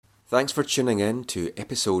Thanks for tuning in to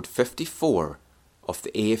episode 54 of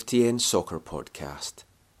the AFTN Soccer Podcast.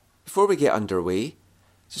 Before we get underway,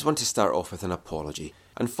 just want to start off with an apology.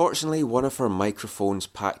 Unfortunately, one of our microphones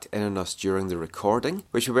packed in on us during the recording,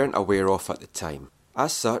 which we weren't aware of at the time.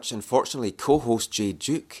 As such, unfortunately, co-host Jay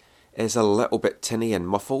Duke is a little bit tinny and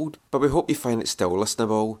muffled, but we hope you find it still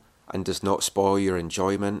listenable and does not spoil your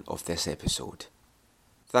enjoyment of this episode.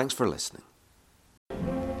 Thanks for listening.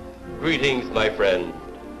 Greetings, my friend.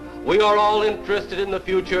 We are all interested in the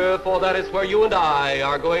future, for that is where you and I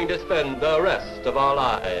are going to spend the rest of our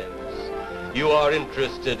lives. You are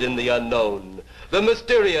interested in the unknown, the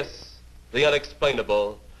mysterious, the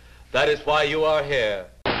unexplainable. That is why you are here.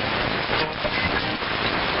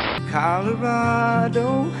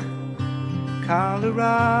 Colorado,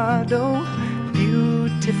 Colorado,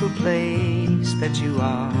 beautiful place that you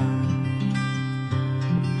are.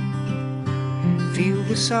 Feel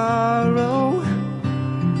the sorrow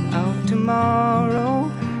of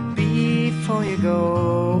tomorrow before you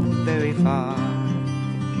go very far.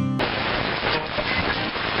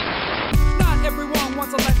 Not everyone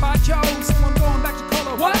wants a life I chose, so I'm going back to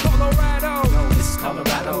Colorado. Yo, this is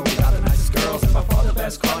Colorado, we got the nicest girls and by far the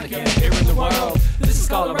best chronic and beer in the world. This is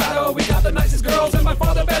Colorado, we got the nicest girls and by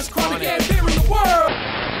far the best chronic and beer in the world.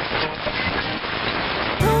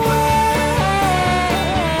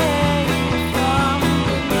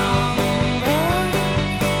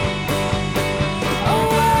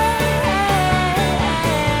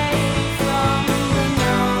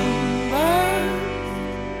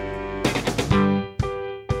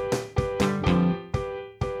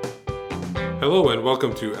 Hello and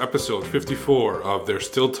welcome to episode 54 of There's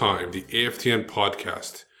Still Time, the AFTN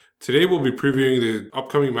podcast. Today we'll be previewing the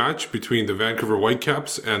upcoming match between the Vancouver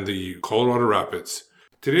Whitecaps and the Colorado Rapids.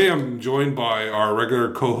 Today I'm joined by our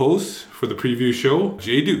regular co-host for the preview show,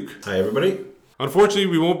 Jay Duke. Hi everybody. Unfortunately,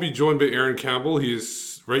 we won't be joined by Aaron Campbell. He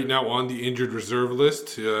is right now on the injured reserve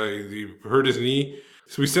list. He hurt his knee.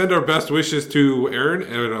 So we send our best wishes to Aaron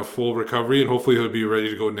and a full recovery, and hopefully he'll be ready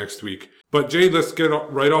to go next week. But Jay, let's get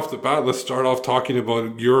right off the bat. Let's start off talking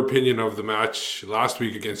about your opinion of the match last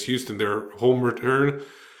week against Houston, their home return.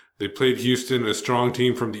 They played Houston, a strong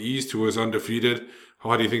team from the East who was undefeated.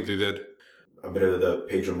 How do you think they did? A bit of the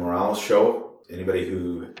Pedro Morales show. Anybody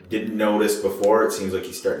who didn't notice before, it seems like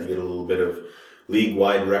he's starting to get a little bit of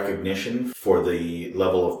league-wide recognition for the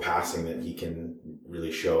level of passing that he can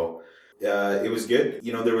really show. It was good.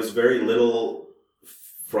 You know, there was very little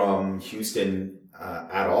from Houston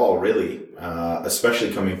at all, really,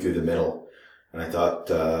 especially coming through the middle. And I thought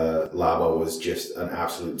Laba was just an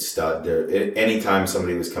absolute stud. Anytime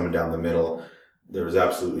somebody was coming down the middle, there was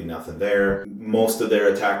absolutely nothing there. Most of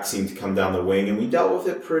their attacks seemed to come down the wing, and we dealt with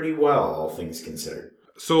it pretty well, all things considered.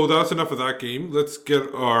 So that's enough of that game. Let's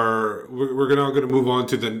get we're now going to move on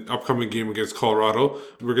to the upcoming game against Colorado.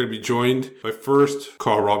 We're going to be joined by first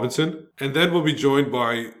Carl Robinson, and then we'll be joined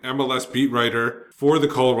by MLS beat writer for the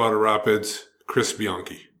Colorado Rapids, Chris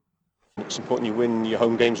Bianchi. It's important you win your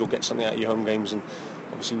home games or get something out of your home games, and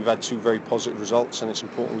obviously we've had two very positive results, and it's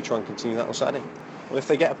important we try and continue that on Saturday. Well, if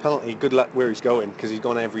they get a penalty, good luck where he's going, because he's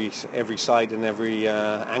gone every side and every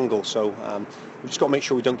angle. So we've just got to make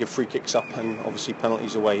sure we don't give free kicks up and obviously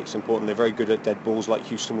penalties away. It's important. They're very good at dead balls like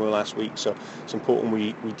Houston were last week. So it's important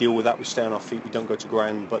we deal with that. We stay on our feet. We don't go to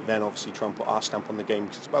ground, but then obviously try and put our stamp on the game,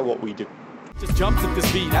 because it's about what we do. Just jumps at this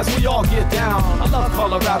beat as we all get down. I love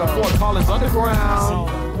Colorado, Fort Collins Underground.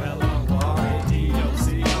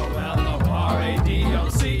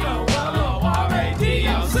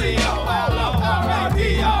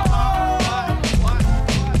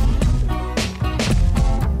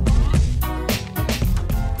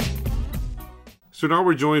 So now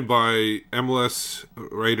we're joined by MLS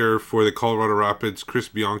writer for the Colorado Rapids, Chris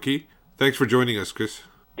Bianchi. Thanks for joining us, Chris.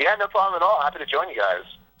 Yeah, no problem at all. Happy to join you guys.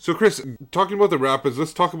 So, Chris, talking about the Rapids,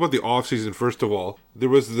 let's talk about the offseason first of all. There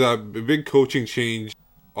was that big coaching change,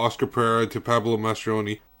 Oscar Pereira to Pablo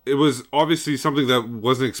Mastroeni. It was obviously something that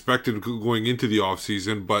wasn't expected going into the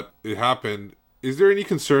offseason, but it happened. Is there any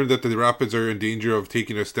concern that the Rapids are in danger of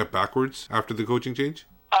taking a step backwards after the coaching change?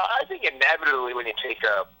 I think inevitably when you take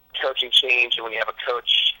a coaching change and when you have a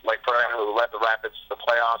coach like Pereira who led the Rapids to the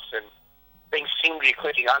playoffs and things seem to be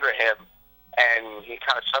clicking under him, and he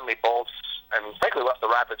kind of suddenly bolts and frankly left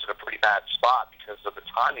the Rapids in a pretty bad spot because of the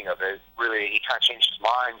timing of it. Really, he kind of changed his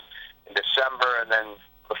mind in December, and then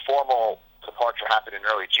the formal departure happened in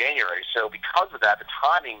early January. So because of that, the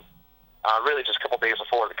timing really just a couple days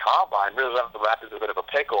before the Combine really left the Rapids in a bit of a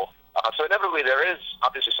pickle. So inevitably there is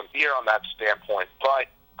obviously some fear on that standpoint,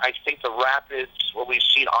 but I think the Rapids, what we've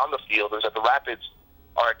seen on the field is that the Rapids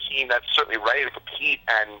are a team that's certainly ready to compete,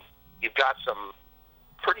 and you've got some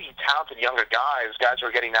pretty talented younger guys who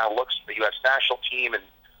are getting now looks for the U.S. national team, and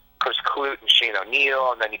Chris Clute and Shane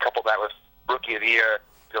O'Neill, and then you couple that with Rookie of the Year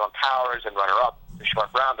Dylan Powers and runner-up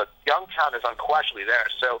Deshaun Brown. The young talent is unquestionably there.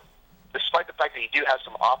 So despite the fact that you do have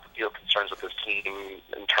some off-the-field concerns with this team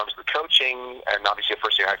in terms of the coaching, and obviously a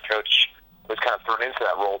first-year head coach was kind of thrown into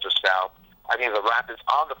that role just now, I think the Rapids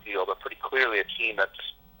on the field are pretty clearly a team that's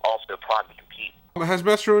also primed to compete. Has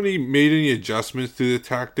Mastroeni made any adjustments to the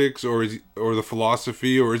tactics or the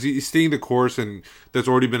philosophy, or is he staying the course and that's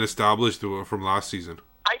already been established from last season?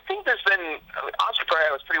 I think there's been, Oscar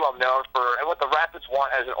Pereira was pretty well known for, and what the Rapids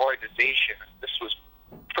want as an organization, this was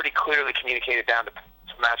pretty clearly communicated down to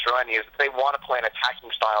Mastroeni, is that they want to play an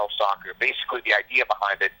attacking style of soccer. Basically, the idea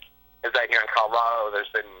behind it is that here in Colorado,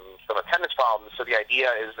 there's been some attendance problems, so the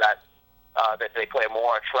idea is that they play a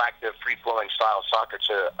more attractive, free-flowing style of soccer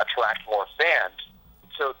to attract more fans.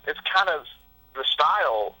 So it's kind of, the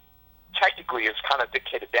style, technically, is kind of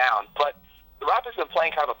dictated down, but the Rapids have been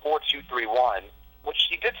playing kind of a 4-2-3-1, which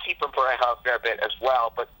you did see from Pareja a fair bit as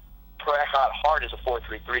well, but Pareja at heart is a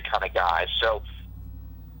 4-3-3 kind of guy. So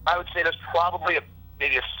I would say there's probably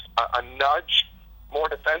maybe a nudge more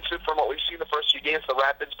defensive from what we've seen the first few games of the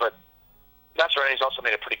Rapids, but Mastroeni's also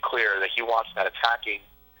made it pretty clear that he wants that attacking,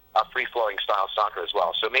 free-flowing style soccer as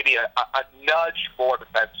well. So maybe a nudge more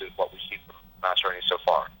defensive what we've seen from Mastroeni so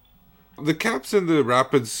far. The Caps and the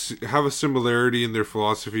Rapids have a similarity in their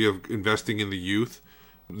philosophy of investing in the youth.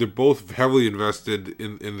 They're both heavily invested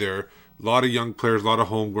in their, a lot of young players, a lot of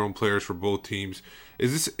homegrown players for both teams.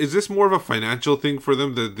 Is this more of a financial thing for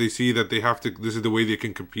them, that they see that they have to, this is the way they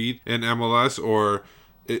can compete in MLS, or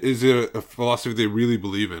is it a philosophy they really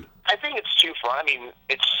believe in? I think it's twofold. I mean,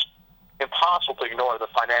 it's impossible to ignore the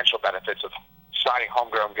financial benefits of signing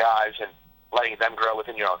homegrown guys and letting them grow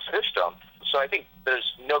within your own system. So I think there's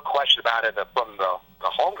no question about it that from the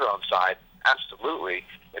homegrown side, absolutely,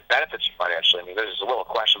 it benefits you financially. I mean, there's a little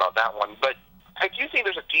question about that one. But I do think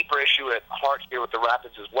there's a deeper issue at heart here with the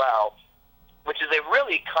Rapids as well, which is they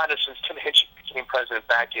really kind of, since Tim Hinch became president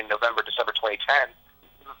back in November, December 2010,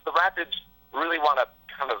 the Rapids really want to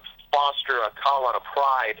kind of foster a Colorado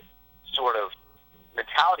pride sort of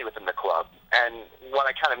mentality within the club. And what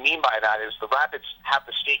I kind of mean by that is the Rapids have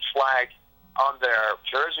the state flag on their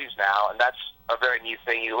jerseys now, and that's a very new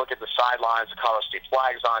thing. You look at the sidelines, the Colorado state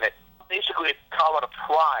flag's on it. Basically, Colorado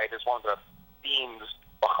pride is one of the themes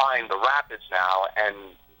behind the Rapids now, and,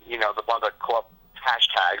 you know, one of the club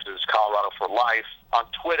hashtags is Colorado for Life on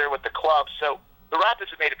Twitter with the club. So the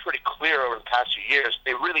Rapids have made it pretty clear over the past few years.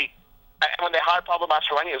 They really, and when they hired Pablo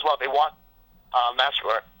Mastroeni as well, they want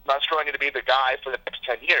Mastroeni to be the guy for the next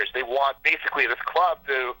 10 years. They want basically this club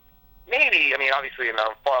to maybe, I mean, obviously in a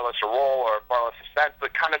far lesser role or far less extent,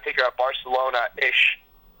 but kind of take a Barcelona-ish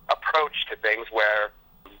approach to things where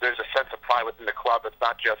there's a sense of pride within the club. It's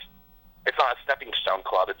not a stepping stone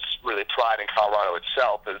club. It's really pride in Colorado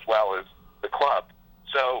itself as well as the club.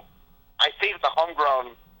 So I think the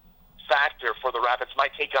homegrown factor for the Rapids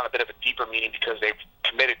might take on a bit of a deeper meaning because they've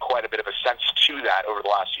committed quite a bit of a sense to that over the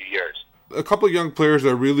last few years. A couple of young players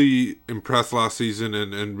that really impressed last season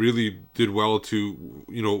and really did well to,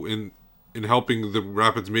 you know, in helping the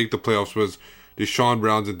Rapids make the playoffs was Deshaun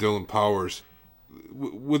Browns and Dylan Powers.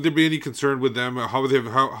 Would there be any concern with them?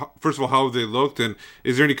 First of all, how have they looked, and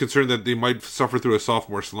is there any concern that they might suffer through a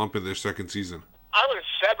sophomore slump in their second season? I would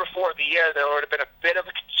have said before the year there would have been a bit of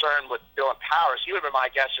a concern with Dylan Powers. He would have been my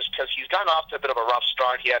guess just because he's gotten off to a bit of a rough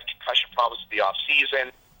start. He had concussion problems at the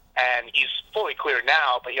off-season, and he's fully clear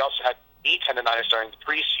now, but he also had knee tendonitis during the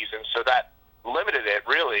preseason, so that limited it,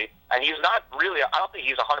 really. And he's not really, I don't think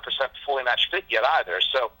he's 100% fully match fit yet either.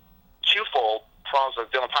 So twofold problems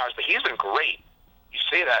with Dylan Powers, but he's been great. You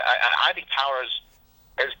see that. I think Powers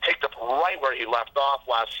has picked up right where he left off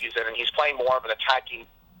last season, and he's playing more of an attacking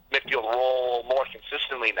midfield role more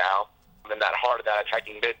consistently now than that heart of that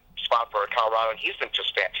attacking mid spot for Colorado, and he's been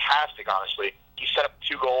just fantastic, honestly. He set up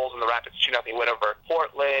 2 goals in the Rapids 2-0 win over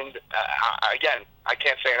Portland. Again, I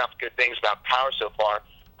can't say enough good things about Powers so far.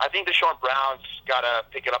 I think Deshaun Brown's got to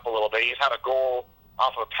pick it up a little bit. He's had a goal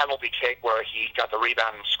off of a penalty kick where he got the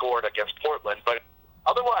rebound and scored against Portland, but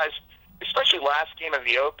otherwise, especially last game of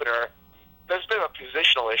the opener, there's been a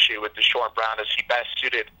positional issue with Deshaun Brown. Is he best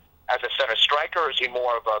suited as a center striker, or is he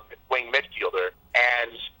more of a wing midfielder?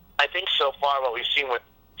 And I think so far what we've seen with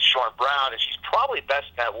Deshaun Brown is he's probably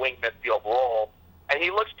best in that wing midfield role, and he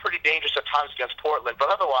looks pretty dangerous at times against Portland, but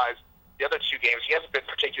otherwise, the other 2 games, he hasn't been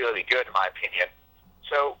particularly good, in my opinion.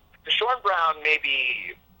 So Deshaun Brown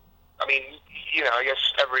maybe, I mean, you know, I guess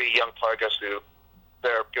every young player goes through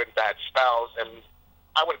their good and bad spells, and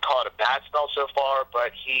I wouldn't call it a bad spell so far,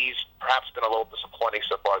 but he's perhaps been a little disappointing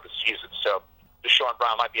so far this season. So Deshaun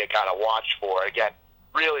Brown might be a guy to watch for. Again,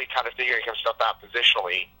 really kind of figuring himself out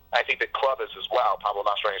positionally. I think the club is as well. Pablo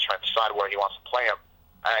Mastroeni is trying to decide where he wants to play him.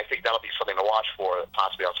 And I think that'll be something to watch for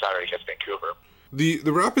possibly on Saturday against Vancouver. The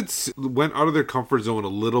Rapids went out of their comfort zone a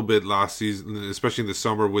little bit last season, especially in the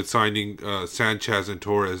summer with signing Sanchez and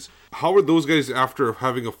Torres. How are those guys, after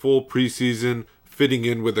having a full preseason, fitting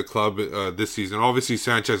in with the club this season? Obviously,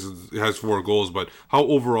 Sanchez has 4 goals, but how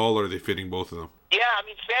overall are they fitting, both of them? Yeah, I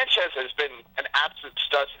mean, Sanchez has been an absolute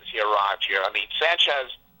stud since he arrived here. I mean,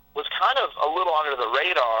 Sanchez was kind of a little under the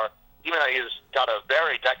radar, even though he's got a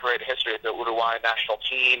very decorated history with the Uruguayan national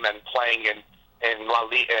team and playing in La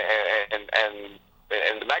Liga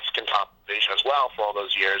and the Mexican top division as well for all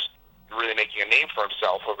those years, really making a name for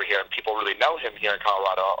himself over here, and people really know him here in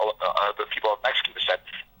Colorado, the people of Mexican descent.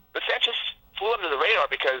 But Sanchez flew under the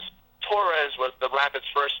radar because Torres was the Rapids'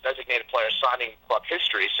 first designated player signing club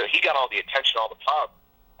history, so he got all the attention all the time,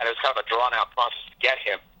 and it was kind of a drawn-out process to get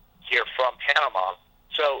him here from Panama,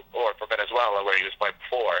 or from Venezuela, where he was playing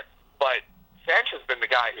before. But Sanchez has been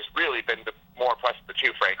the guy who's really been the more impressive of the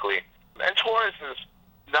two, frankly. And Torres has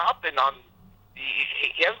not been on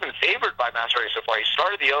he hasn't been favored by Mastroeni so far. He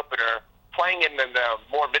started the opener playing in the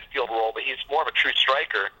more midfield role, but he's more of a true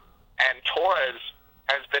striker. And Torres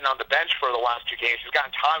has been on the bench for the last 2 games. He's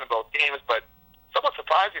gotten time in both games, but somewhat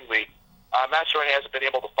surprisingly, Mastroeni hasn't been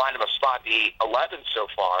able to find him a spot in the 11 so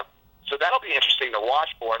far. So that'll be interesting to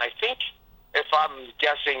watch for. And I think, if I'm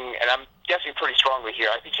guessing, and I'm guessing pretty strongly here,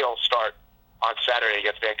 I think he'll start on Saturday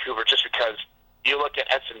against Vancouver, just because you look at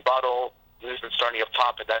Edson Buttle, who's been starting up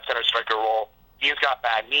top in that center striker role. He's got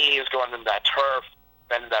bad knees going into that turf,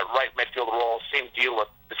 then that right midfield role. Same deal with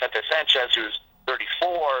Vicente Sanchez, who's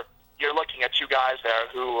 34. You're looking at 2 guys there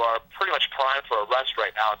who are pretty much primed for a rest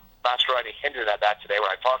right now. Mastroeni hinted at that today when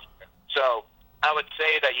I talked to him. So I would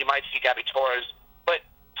say that you might see Gabby Torres, but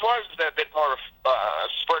Torres has been a bit more of a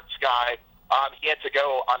spurts guy. He had to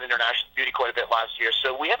go on international duty quite a bit last year,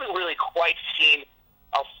 so we haven't really quite seen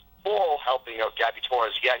a full helping of Gabby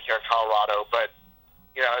Torres yet here in Colorado. But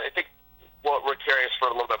I think we're curious for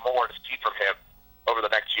a little bit more to see from him over the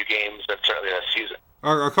next few games and certainly this season.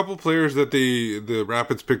 A couple players that the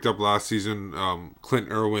Rapids picked up last season,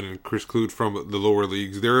 Clint Irwin and Chris Clute from the lower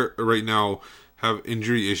leagues, they're right now have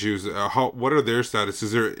injury issues. What are their status?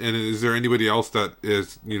 Is there anybody else that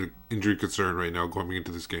is injury concern right now going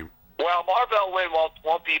into this game? Well, Marvell Wynn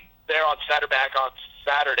won't be there on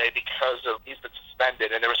Saturday because he's been suspended,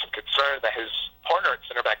 and there was some concern that his partner at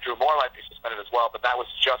center back Drew Moore might be suspended as well, but that was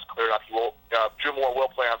just cleared up. Drew Moore will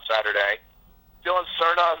play on Saturday. Dylan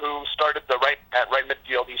Cerna, who started at right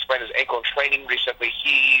midfield, he sprained his ankle in training recently.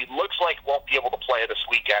 He looks like won't be able to play this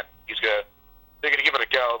weekend. They're gonna give it a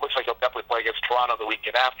go. It looks like he'll definitely play against Toronto the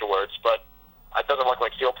weekend afterwards, but it doesn't look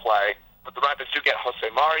like he'll play. But the Rapids do get Jose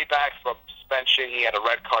Mari back from suspension. He had a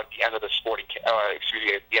red card at the end of the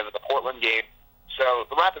at the end of the Portland game. So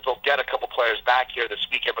the Rapids will get a couple players back here this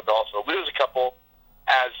weekend, but they'll also lose a couple,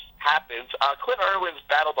 as happens. Clint Irwin's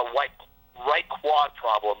battled a right quad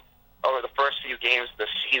problem over the first few games of the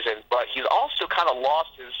season, but he's also kind of lost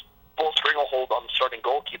his full stranglehold on the starting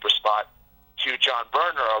goalkeeper spot to John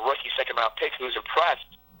Berner, a rookie second-round pick who's impressed.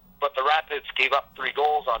 But the Rapids gave up 3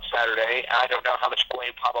 goals on Saturday. I don't know how much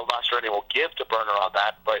blame Pablo Mastroeni will give to Berner on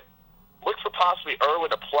that, but look for possibly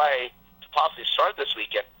Irwin to possibly start this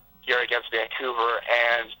weekend here against Vancouver.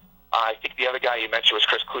 And I think the other guy you mentioned was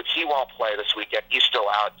Chris Clute. He won't play this weekend. He's still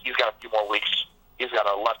out. He's got a few more weeks. He's got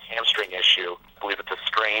a left hamstring issue. I believe it's a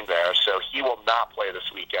strain there, so he will not play this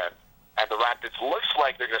weekend. And the Rapids looks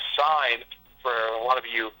like they're going to sign, for a lot of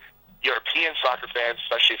you European soccer fans,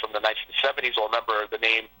 especially from the 1970s, will remember the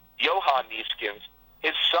name Johan Neeskens.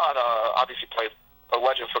 His son obviously played a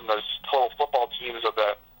legend from those total football teams of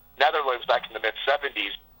the Netherlands back in the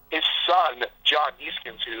mid-70s. His son, John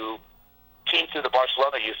Neeskens, who came through the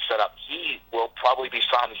Barcelona youth setup, he will probably be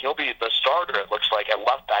signed. He'll be the starter, it looks like, at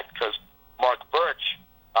left back because Mark Birch,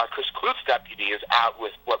 Chris Clute's deputy, is out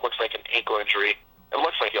with what looks like an ankle injury. It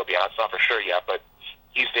looks like he'll be out. It's not for sure yet, but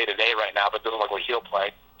he's day-to-day right now, but it doesn't look like he'll play.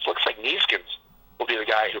 So it looks like Neeskens will be the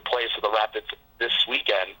guy who plays for the Rapids this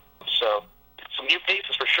weekend. So some new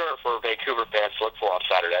faces for sure for Vancouver fans to look for on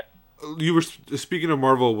Saturday. You were speaking of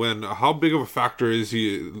Marvell Wynn. How big of a factor is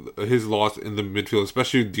his loss in the midfield,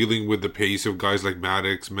 especially dealing with the pace of guys like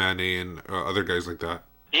Maddox, Mane, and other guys like that?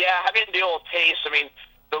 Yeah, having to deal with pace. I mean,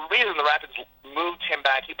 the reason the Rapids moved him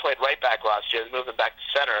back, he played right back last year, they moved him back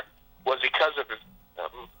to center, was because of his,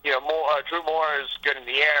 Drew Moore is good in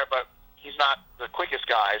the air, but he's not the quickest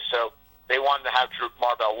guy, so they wanted to have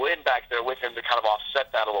Marvell Wynn back there with him to kind of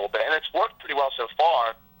offset that a little bit. And it's worked pretty well so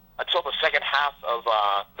far until the second half of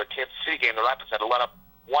the Kansas City game. The Rapids had to let up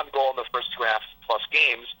one goal in the first 2.5+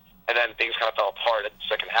 games, and then things kind of fell apart in the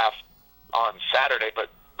second half on Saturday. But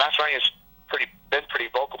Mastroeni has been pretty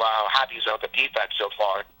vocal about how happy he's with the defense so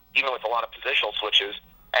far, even with a lot of positional switches.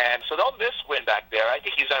 And so they'll miss Wynn back there. I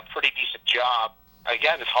think he's done a pretty decent job.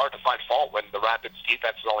 Again, it's hard to find fault when the Rapids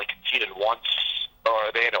defense has only conceded once,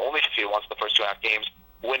 or they had only conceded once in the first 2.5 games.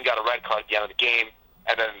 Wynn got a red card at the end of the game,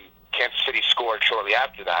 and then Kansas City scored shortly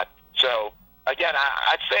after that. So, again,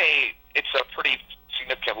 I'd say it's a pretty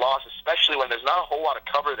significant loss, especially when there's not a whole lot of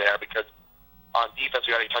cover there, because on defense,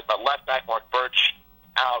 we already talked about left back, Mark Birch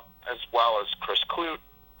out, as well as Chris Clute.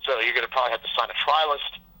 So you're going to probably have to sign a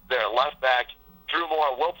trialist there at left back. Drew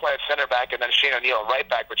Moore will play at center back, and then Shane O'Neill at right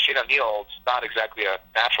back, but Shane O'Neill's not exactly a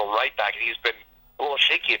natural right back, and he's been a little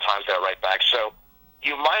shaky at times there at right back. So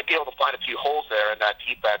you might be able to find a few holes there in that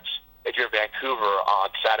defense if you're Vancouver on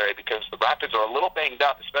Saturday, because the Rapids are a little banged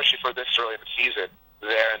up, especially for this early in the season,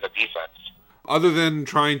 there in the defense. Other than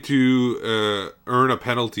trying to earn a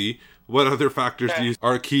penalty, what other factors do you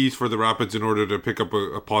are keys for the Rapids in order to pick up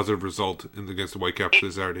a positive result against the Whitecaps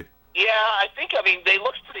this Saturday? Yeah, they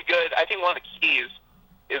looked pretty good. I think one of the keys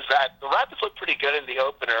is that the Rapids looked pretty good in the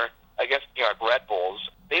opener against New York Red Bulls.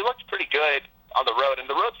 They looked pretty good on the road, and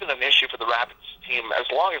the road's been an issue for the Rapids team as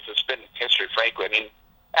long as it's been history, frankly. I mean,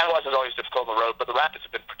 MLS is always difficult on the road, but the Rapids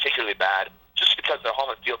have been particularly bad just because their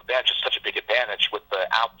home field advantage is such a big advantage with the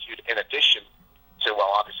altitude in addition to,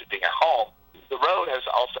 well, obviously being at home. The road has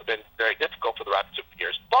also been very difficult for the Rapids over the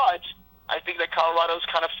years, but I think that Colorado's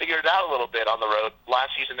kind of figured it out a little bit on the road.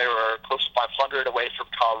 Last season, they were close to 500 away from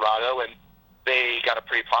Colorado, and they got a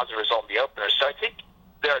pretty positive result in the opener. So I think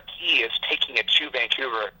their key is taking it to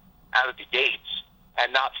Vancouver out of the gates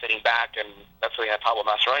and not sitting back, and that's something that Pablo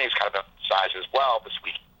Mastroeni has kind of emphasized as well this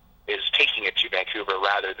week, is taking it to Vancouver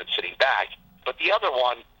rather than sitting back. But the other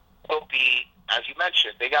one will be, as you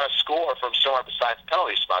mentioned, they got to score from somewhere besides the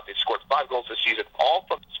penalty spot. They've scored 5 goals this season, all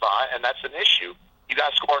from the spot, and that's an issue. You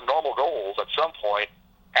got to score normal goals at some point,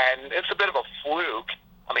 and it's a bit of a fluke.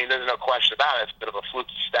 I mean, there's no question about it. It's a bit of a fluke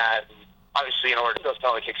stat. And obviously, in order to do those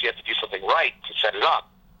penalty kicks, you have to do something right to set it up.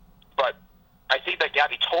 But I think that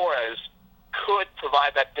Gabby Torres could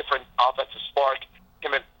provide that different offensive spark. I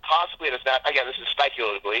mean, possibly it is not. Again, this is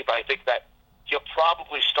speculatively, but I think that he'll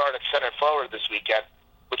probably start at center forward this weekend,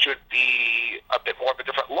 which would be a bit more of a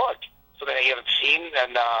different look, something that you haven't seen.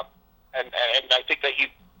 And I think that you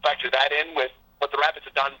factor that in with what the Rapids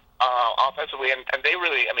have done offensively, and they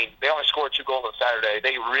really, I mean, they only scored 2 goals on Saturday.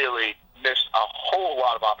 They really missed a whole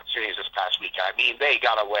lot of opportunities this past weekend. I mean, they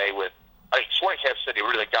got away with, Sporting Kansas City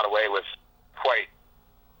really got away with quite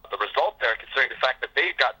the result there, considering the fact that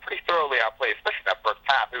they got pretty thoroughly outplayed, especially in that first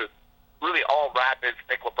half. It was really all Rapids.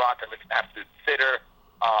 Nick LeBlanc missed an absolute sitter,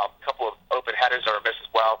 a couple of open headers that were missed as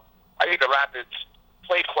well. I think the Rapids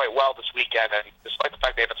played quite well this weekend, and despite the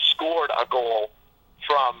fact they haven't scored a goal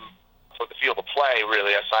from the field of play,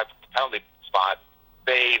 really, aside from the penalty spot,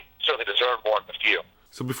 they certainly deserve more than a few.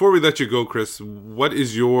 So before we let you go, Chris, what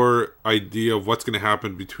is your idea of what's going to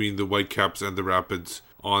happen between the Whitecaps and the Rapids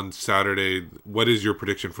on Saturday? What is your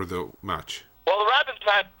prediction for the match? Well, the Rapids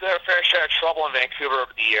have had their fair share of trouble in Vancouver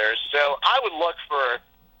over the years, so I would look for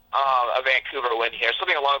a Vancouver win here,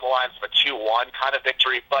 something along the lines of a 2-1 kind of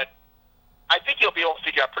victory, but I think you'll be able to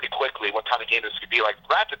figure out pretty quickly what kind of game this could be. Like,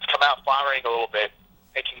 the Rapids come out firing a little bit,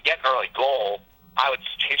 they can get an early goal. I would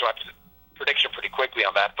change my prediction pretty quickly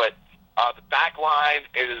on that. But the back line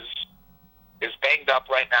is banged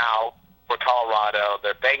up right now for Colorado.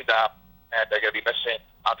 They're banged up, and they're going to be missing,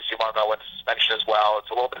 obviously, Marvell went to suspension as well.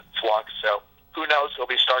 It's a little bit in flux. So who knows?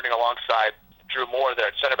 He'll be starting alongside Drew Moore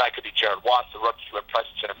there at center back. Could be Jared Watts, the rookie who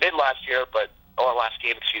impressed center mid last game.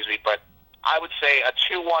 But I would say a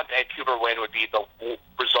 2-1 Vancouver win would be the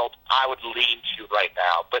result I would lean to right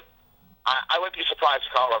now. But I wouldn't be surprised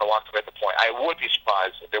if Colorado walked away at the point. I would be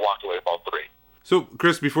surprised if they walked away with all 3. So,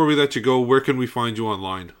 Chris, before we let you go, where can we find you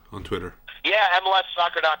online on Twitter? Yeah,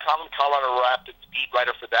 MLSsoccer.com. I'm Colorado Rapids beat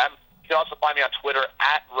writer for them. You can also find me on Twitter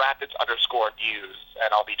at Rapids_news,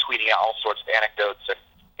 and I'll be tweeting out all sorts of anecdotes and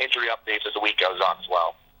injury updates as the week goes on as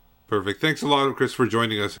well. Perfect. Thanks a lot, Chris, for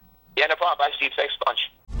joining us. Yeah, no problem. Bye, Steve. Thanks a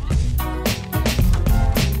bunch.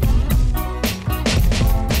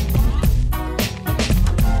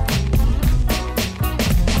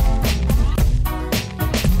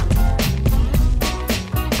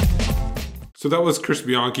 So that was Chris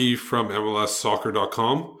Bianchi from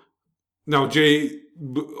MLSsoccer.com. Now, Jay,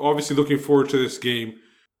 obviously looking forward to this game.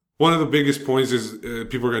 One of the biggest points is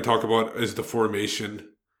people are going to talk about is the formation.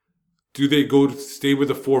 Do they stay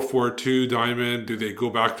with a 4-4-2 diamond? Do they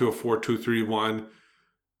go back to a 4-2-3-1?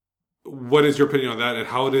 What is your opinion on that, and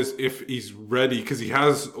how it is if he's ready? Because he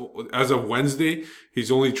has, as of Wednesday,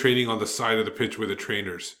 he's only training on the side of the pitch with the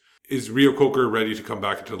trainers. Is Rio Coker ready to come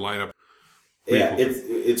back into the lineup? Yeah,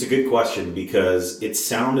 it's a good question, because it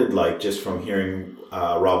sounded like, just from hearing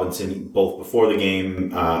Robinson both before the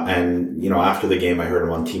game and after the game, I heard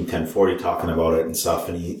him on Team 1040 talking about it and stuff,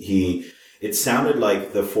 and it sounded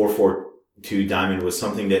like the 4-4-2 diamond was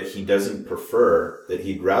something that he doesn't prefer, that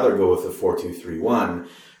he'd rather go with the 4-2-3-1,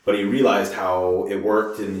 but he realized how it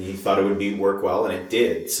worked and he thought it would work well, and it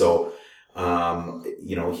did. So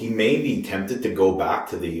he may be tempted to go back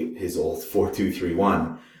to his old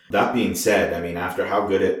 4-2-3-1. That being said, I mean, after how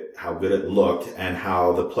good it looked and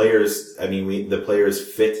how the players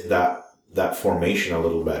fit that formation a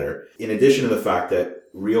little better. In addition to the fact that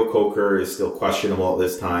Rio Coker is still questionable at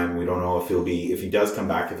this time, we don't know if he does come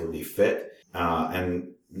back, if he'll be fit.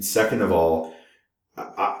 And second of all,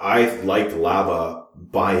 I liked Lava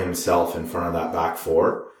by himself in front of that back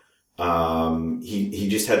four. He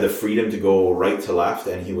just had the freedom to go right to left,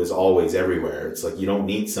 and he was always everywhere. It's like, you don't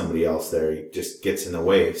need somebody else there. He just gets in the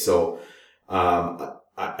way. So,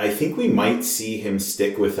 I think we might see him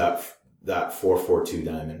stick with that 4-4-2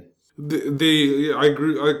 diamond. I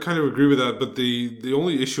agree. I kind of agree with that. But the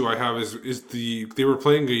only issue I have is they were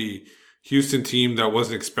playing a Houston team that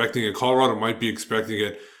wasn't expecting it. Colorado might be expecting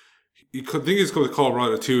it. The thing is with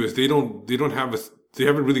Colorado too is they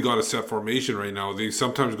haven't really got a set formation right now. They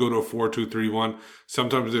sometimes go to a 4-2-3-1.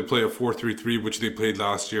 Sometimes they play a 4-3-3, which they played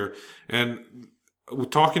last year. And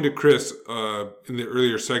talking to Chris in the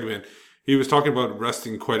earlier segment, he was talking about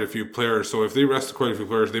resting quite a few players. So if they rest quite a few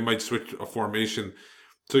players, they might switch a formation.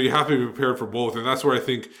 So you have to be prepared for both. And that's where I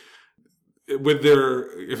think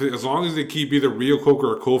as long as they keep either Rio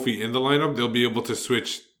Coker or Kofi in the lineup, they'll be able to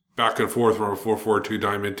switch back and forth from a 4-4-2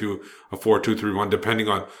 diamond to a 4-2-3-1, depending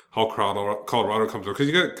on how Colorado comes out. Because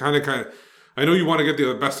you got kind of, I know you want to get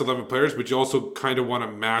the best 11 players, but you also kind of want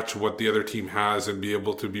to match what the other team has and be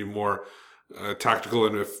able to be more tactical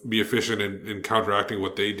and be efficient in counteracting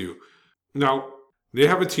what they do. Now, they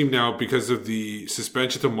have a team now because of the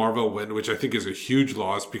suspension to Marvell Wynn, which I think is a huge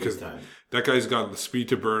loss, because that guy's got the speed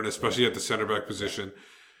to burn, especially at the center back position.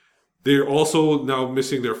 They're also now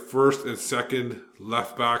missing their first and second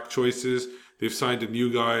left back choices. They've signed a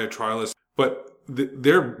new guy, a trialist, but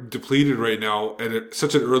they're depleted right now at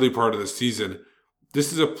such an early part of the season.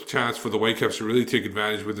 This is a chance for the Whitecaps to really take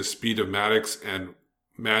advantage with the speed of Maddox and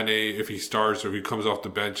Mane, if he starts or if he comes off the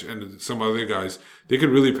bench, and some other guys. They could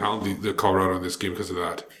really pound the Colorado in this game because of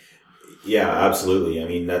that. Yeah, absolutely. I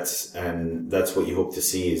mean, that's what you hope to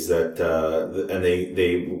see, is that, and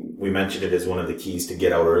we mentioned it as one of the keys to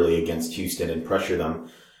get out early against Houston and pressure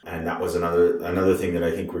them. And that was another thing that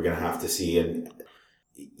I think we're going to have to see. And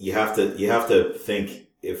you have to think,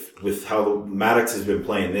 if with how Maddox has been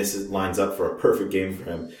playing, this lines up for a perfect game for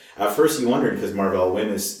him. At first you wondered, because Marvell Wynn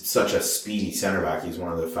is such a speedy center back. He's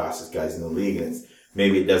one of the fastest guys in the league, and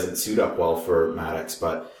maybe it doesn't suit up well for Maddox,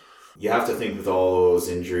 but you have to think with all those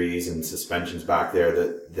injuries and suspensions back there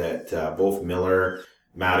that both Miller,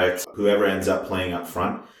 Maddox, whoever ends up playing up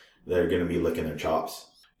front, they're going to be licking their chops.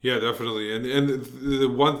 Yeah, definitely. And the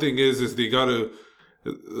one thing is they got to,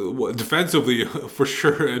 defensively for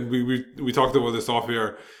sure, and we talked about this off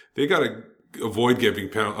air, they got to avoid giving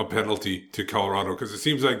a penalty to Colorado, because it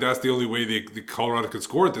seems like that's the only way the Colorado can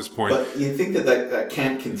score at this point. But you think that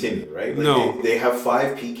can't continue, right? Like no. They have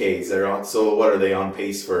 5 PKs. They're on. So what are they on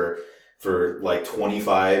pace for like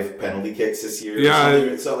 25 penalty kicks this year?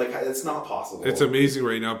 Yeah. So like, it's not possible. It's amazing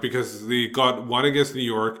right now, because they got 1 against New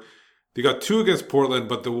York. They got 2 against Portland,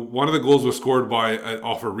 but one of the goals was scored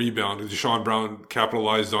off a rebound. Deshaun Brown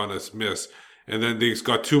capitalized on a miss. And then they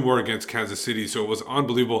got 2 more against Kansas City. So it was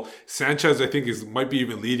unbelievable. Sanchez, I think, might be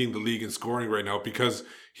even leading the league in scoring right now, because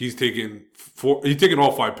he's taken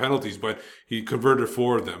all 5 penalties, but he converted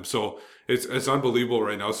 4 of them. So it's unbelievable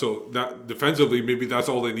right now. So that defensively, maybe that's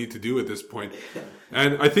all they need to do at this point.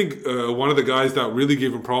 And I think one of the guys that really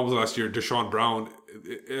gave him problems last year, Deshaun Brown,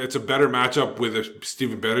 it's a better matchup with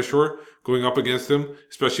Steven Betishore going up against him,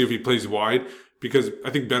 especially if he plays wide, because I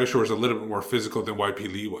think Betishore is a little bit more physical than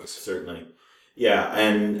YP Lee was. Certainly. Yeah,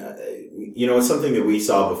 and it's something that we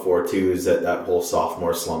saw before too, is that whole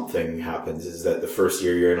sophomore slump thing happens, is that the first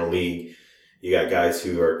year you're in a league, you got guys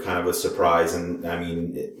who are kind of a surprise, and I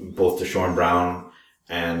mean, both Deshaun Brown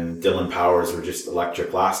and Dylan Powers were just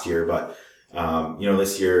electric last year, but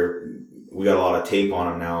this year we got a lot of tape on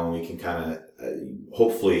them now, and we can kind of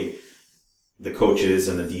hopefully the coaches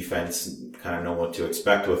and the defense kind of know what to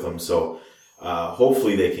expect with them, so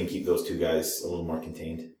hopefully they can keep those 2 guys a little more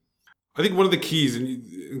contained. I think one of the keys,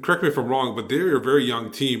 and correct me if I'm wrong, but they're a very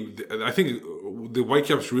young team. I think the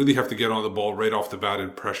Whitecaps really have to get on the ball right off the bat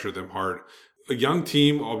and pressure them hard. A young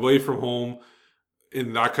team away from home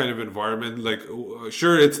in that kind of environment, like,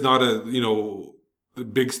 sure, it's not a, the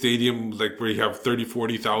big stadium, like where you have 30,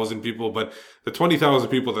 40,000 people, but the 20,000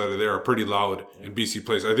 people that are there are pretty loud in BC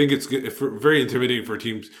Place. I think it's very intimidating for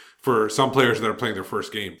teams, for some players that are playing their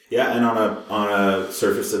first game. Yeah, and on a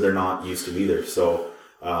surface that they're not used to either. So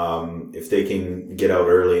if they can get out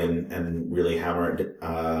early and really hammer it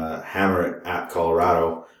at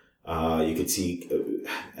Colorado, you could see,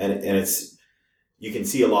 and it's, you can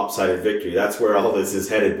see a lopsided victory. That's where all this is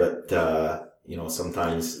headed, but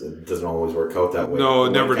sometimes it doesn't always work out that way. No,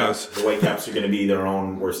 it never does. The Whitecaps are going to be their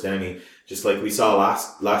own worst enemy, just like we saw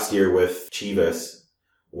last year with Chivas,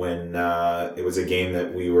 when it was a game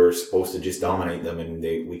that we were supposed to just dominate them and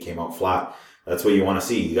we came out flat. That's what you want to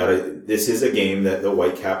see. This is a game that the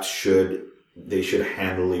Whitecaps should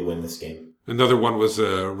handily win this game. Another one was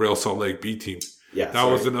Real Salt Lake B team. Yeah, that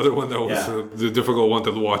was another one that was the difficult one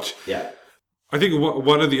to watch. Yeah. I think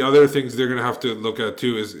one of the other things they're going to have to look at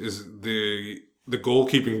too is the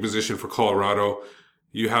goalkeeping position for Colorado.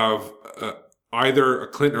 You have either a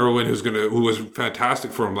Clint Irwin who was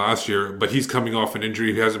fantastic for him last year, but he's coming off an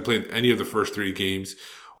injury. He hasn't played any of the first 3 games.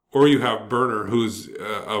 Or you have Berner, who's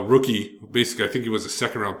a rookie. Basically, I think he was a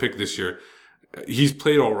second-round pick this year. He's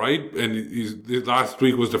played all right, and last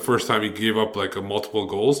week was the first time he gave up multiple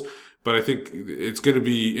goals. But I think it's going to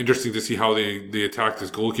be interesting to see how they attack this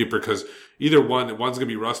goalkeeper, because either one's going to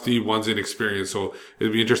be rusty, one's inexperienced. So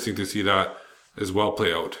it'll be interesting to see that as well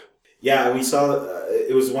play out. Yeah, we saw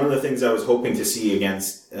it was one of the things I was hoping to see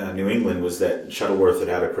against New England, was that Shuttleworth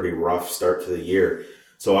had a pretty rough start to the year.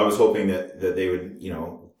 So I was hoping that they would,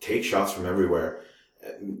 take shots from everywhere.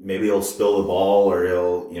 Maybe he'll spill the ball, or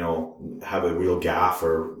he'll, have a real gaff,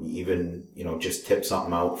 or even, just tip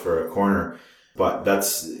something out for a corner. But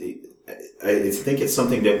I think it's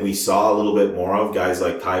something that we saw a little bit more of. Guys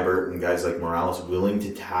like Tybert and guys like Morales willing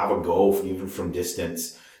to have a go even from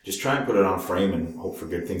distance. Just try and put it on frame and hope for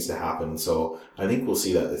good things to happen. So I think we'll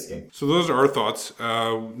see that this game. So those are our thoughts.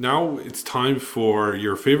 Now it's time for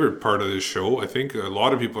your favorite part of this show. I think a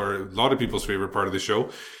lot of people's favorite part of the show,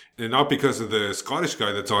 and not because of the Scottish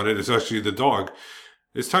guy that's on it. It's actually the dog.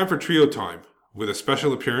 It's time for Trio Time, with a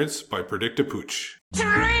special appearance by Predict-A-Pooch.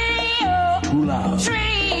 Trio. Too loud.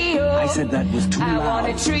 Trio. I said that was too loud. I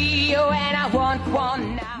want a trio and I want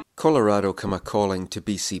one now. Colorado come a-calling to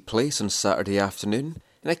BC Place on Saturday afternoon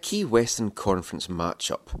in a key Western Conference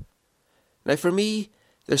matchup. Now for me,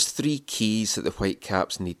 there's 3 keys that the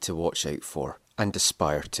Whitecaps need to watch out for and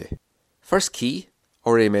aspire to. First key,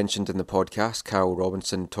 already mentioned in the podcast, Kyle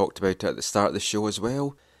Robinson talked about it at the start of the show as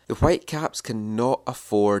well, the Whitecaps cannot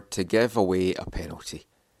afford to give away a penalty.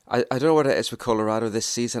 I don't know what it is with Colorado this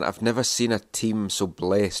season. I've never seen a team so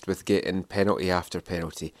blessed with getting penalty after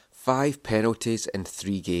penalty. 5 penalties in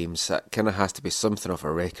 3 games. That kind of has to be something of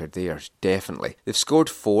a record there, definitely. They've scored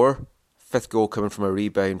 4, 5th goal coming from a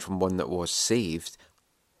rebound from one that was saved.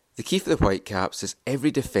 The key for the Whitecaps is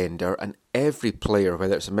every defender and every player,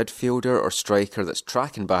 whether it's a midfielder or striker that's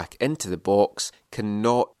tracking back into the box,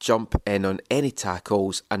 cannot jump in on any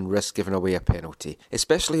tackles and risk giving away a penalty.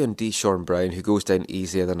 Especially on Deshaun Brown, who goes down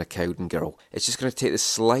easier than a Cowden girl. It's just going to take the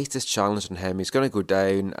slightest challenge on him. He's going to go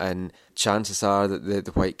down, and chances are that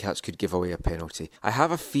the Whitecaps could give away a penalty. I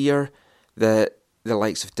have a fear that the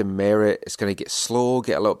likes of Demerit is going to get slow,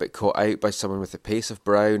 get a little bit caught out by someone with the pace of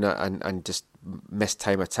Brown and just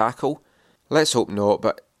mistime a tackle. Let's hope not,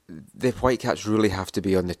 but the Whitecaps really have to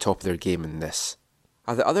be on the top of their game in this.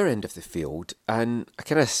 At the other end of the field, and I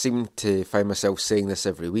kind of seem to find myself saying this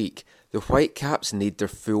every week, the Whitecaps need their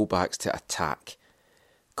fullbacks to attack.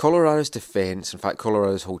 Colorado's defence, in fact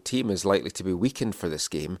Colorado's whole team, is likely to be weakened for this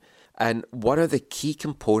game, and one of the key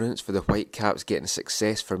components for the Whitecaps getting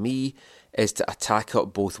success for me is to attack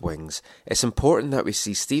up both wings. It's important that we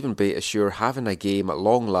see Stephen Beitashour having a game at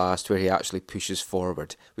long last where he actually pushes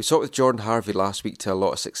forward. We saw it with Jordan Harvey last week to a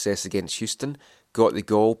lot of success against Houston, got the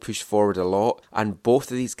goal, pushed forward a lot, and both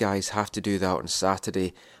of these guys have to do that on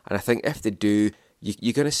Saturday. And I think if they do,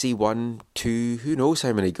 you're going to see 1, 2, who knows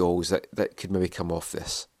how many goals that could maybe come off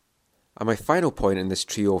this. And my final point in this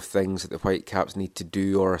trio of things that the Whitecaps need to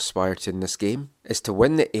do or aspire to in this game is to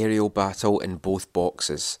win the aerial battle in both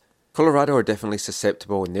boxes. Colorado are definitely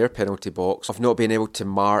susceptible in their penalty box of not being able to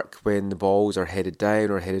mark when the balls are headed down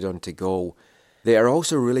or headed onto goal. They are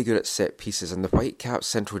also really good at set pieces, and the Whitecaps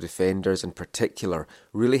central defenders in particular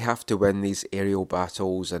really have to win these aerial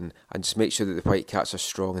battles and just make sure that the Whitecaps are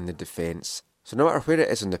strong in the defence. So no matter where it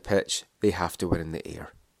is on the pitch, they have to win in the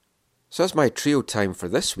air. So that's my trio time for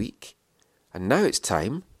this week, and now it's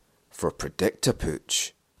time for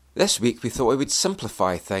Predict-A-Pooch. This week we thought we would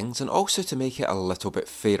simplify things and also to make it a little bit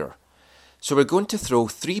fairer. So we're going to throw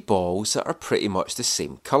 3 balls that are pretty much the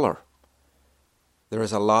same colour. There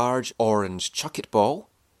is a large orange Chuck-It ball.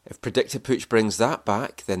 If Predict-A-Pooch brings that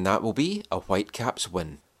back, then that will be a Whitecaps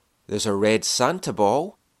win. There's a red Santa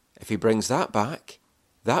ball. If he brings that back,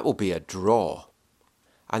 that will be a draw.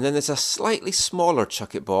 And then there's a slightly smaller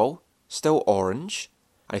Chuck-It ball, still orange.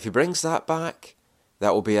 And if he brings that back,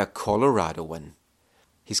 that will be a Colorado win.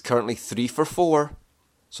 He's currently 3 for 4.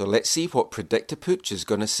 So let's see what Predict-A-Pooch is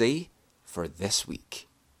going to say for this week.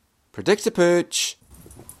 Predict-A-Pooch!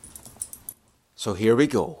 So here we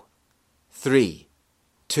go. 3,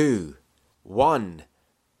 2, 1.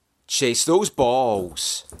 Chase those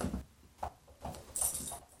balls.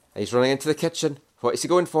 He's running into the kitchen. What is he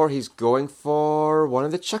going for? He's going for one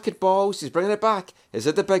of the Chuck-It balls. He's bringing it back. Is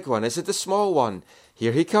it the big one? Is it the small one?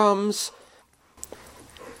 Here he comes.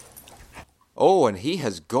 Oh, and he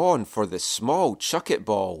has gone for the small Chuck-It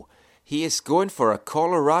ball. He is going for a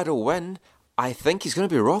Colorado win. I think he's going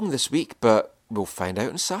to be wrong this week, but we'll find out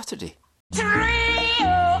on Saturday.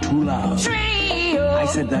 Trio! Too loud. Trio! I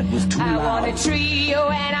said that was too I loud. want a trio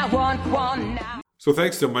and I want one now. So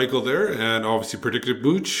thanks to Michael there, and obviously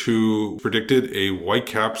Predict-A-Pooch, who predicted a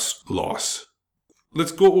Whitecaps loss.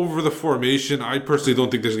 Let's go over the formation. I personally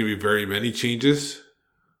don't think there's going to be very many changes.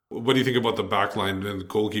 What do you think about the back line and the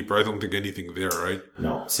goalkeeper? I don't think anything there, right?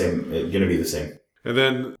 No, same. It's going to be the same. And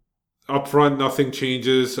then up front, nothing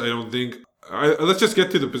changes, I don't think. Let's just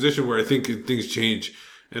get to the position where I think things change.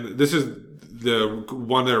 And this is the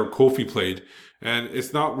one that Kofi played. And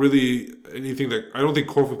it's not really anything that... I don't think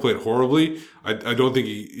Kofi played horribly. I don't think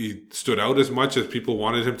he stood out as much as people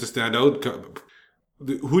wanted him to stand out.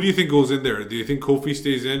 Who do you think goes in there? Do you think Kofi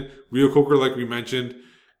stays in? Reo-Coker, like we mentioned,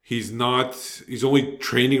 he's only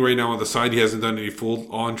training right now on the side. He hasn't done any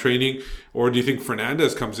full-on training. Or do you think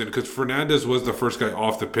Fernandez comes in? Because Fernandez was the first guy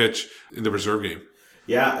off the pitch in the reserve game.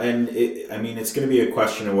 Yeah, and it's going to be a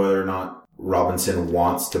question of whether or not Robinson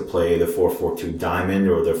wants to play the 4-4-2 diamond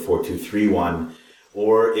or the 4-2-3-1,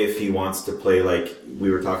 or if he wants to play like we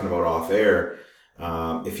were talking about off air,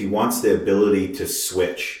 if he wants the ability to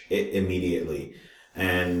switch it immediately.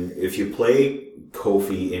 And if you play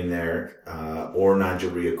Kofi in there, or Nigel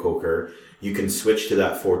Reo-Coker, you can switch to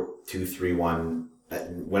that 4-2-3-1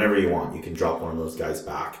 whenever you want. You can drop one of those guys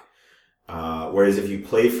back. Whereas if you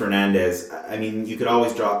play Fernandez, you could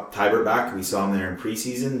always drop Tybert back. We saw him there in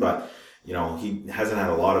preseason, but he hasn't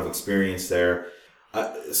had a lot of experience there.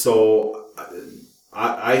 So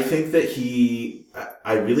I think that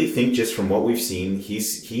I really think just from what we've seen, he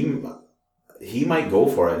might go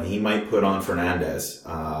for it, and he might put on Fernandez,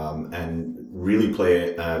 and really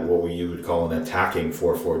play what we would call an attacking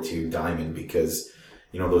 4-4-2 diamond, because,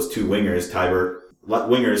 those two wingers,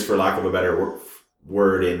 wingers for lack of a better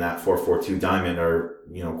word in that 4-4-2 diamond are,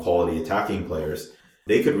 quality attacking players.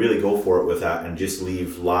 They could really go for it with that and just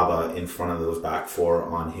leave Laba in front of those back four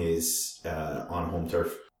on his on home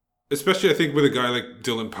turf. Especially, I think, with a guy like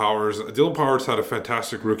Dylan Powers. Dylan Powers had a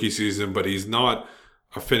fantastic rookie season, but he's not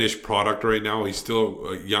a finished product right now. He's still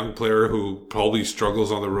a young player who probably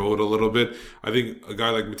struggles on the road a little bit. I think a guy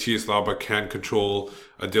like Matthias Laba can control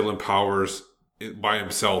a Dylan Powers by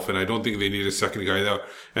himself, and I don't think they need a second guy there.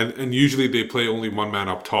 And usually they play only one man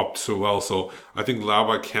up top so well, so I think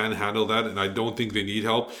Laba can handle that, and I don't think they need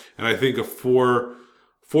help. And I think a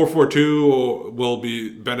 4-4-2 will be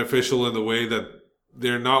beneficial in the way that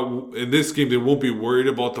they're not, in this game, they won't be worried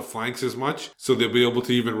about the flanks as much, so they'll be able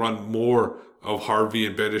to even run more of Harvey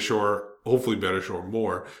and Beitashour, hopefully Beitashour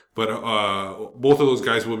more, but both of those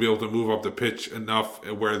guys will be able to move up the pitch enough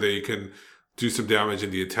where they can do some damage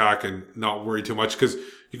in the attack and not worry too much, because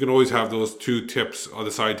you can always have those two tips on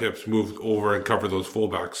the side tips moved over and cover those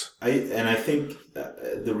fullbacks. I think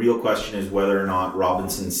the real question is whether or not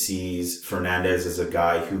Robinson sees Fernandez as a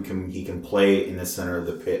guy who can play in the center of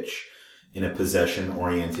the pitch in a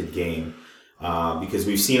possession-oriented game, because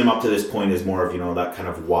we've seen him up to this point as more of that kind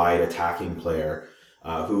of wide attacking player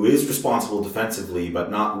who is responsible defensively,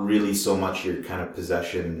 but not really so much your kind of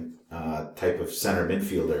possession type of center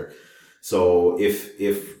midfielder. So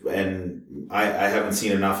and I haven't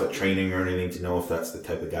seen enough at training or anything to know if that's the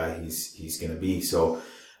type of guy he's going to be. So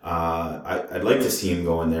I'd like to see him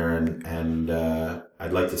go in there, and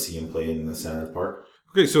I'd like to see him play in the center of the park.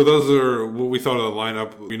 Okay, so those are what we thought of the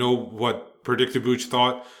lineup. We know what Predict-A-Pooch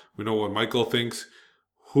thought. We know what Michael thinks.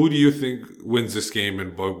 Who do you think wins this game,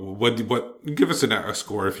 and what? Give us a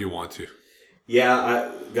score if you want to. Yeah,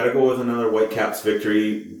 I gotta go with another Whitecaps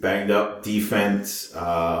victory. Banged up defense,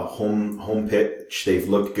 home pitch. They've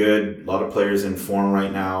looked good. A lot of players in form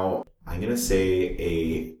right now. I'm gonna say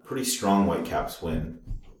a pretty strong Whitecaps win.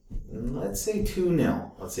 Let's say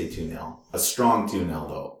 2-0. A strong 2-0,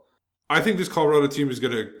 though. I think this Colorado team is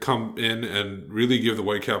going to come in and really give the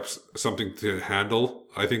Whitecaps something to handle.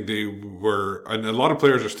 I think they were, and a lot of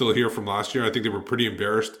players are still here from last year. I think they were pretty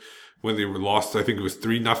embarrassed when they were lost. I think it was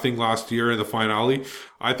 3-0 last year in the finale.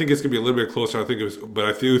 I think it's going to be a little bit closer. But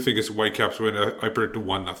I do think it's Whitecaps win. I predict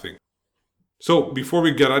 1-0. So before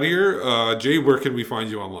we get out of here, Jay, where can we find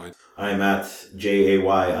you online? I'm at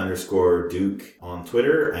JAY_Duke on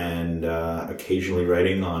Twitter and occasionally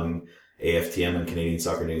writing on AFTM and Canadian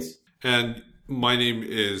Soccer News. And my name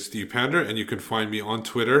is Steve Pander, and you can find me on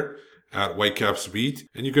Twitter at WhitecapsBeat.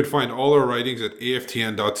 And you can find all our writings at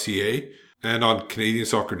aftn.ca and on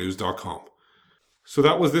CanadianSoccerNews.com. So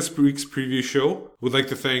that was this week's preview show. We'd like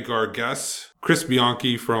to thank our guests, Chris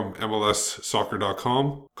Bianchi from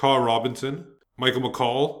MLSsoccer.com, Carl Robinson, Michael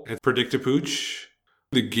McCall, and Predictapooch.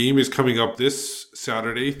 The game is coming up this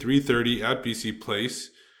Saturday, 3:30 at BC Place.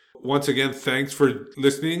 Once again, thanks for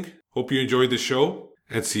listening. Hope you enjoyed the show,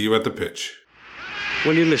 and see you at the pitch.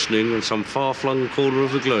 When you're listening on some far-flung corner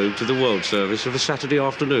of the globe to the World Service of a Saturday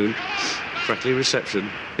afternoon, crackly reception,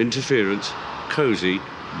 interference, cosy,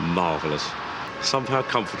 marvellous. Somehow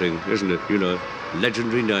comforting, isn't it? You know,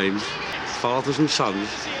 legendary names, fathers and sons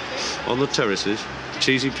on the terraces,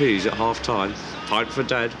 cheesy peas at half-time, pint for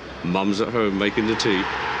dad, mum's at home making the tea.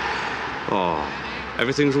 Oh,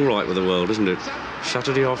 everything's all right with the world, isn't it?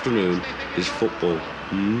 Saturday afternoon is football.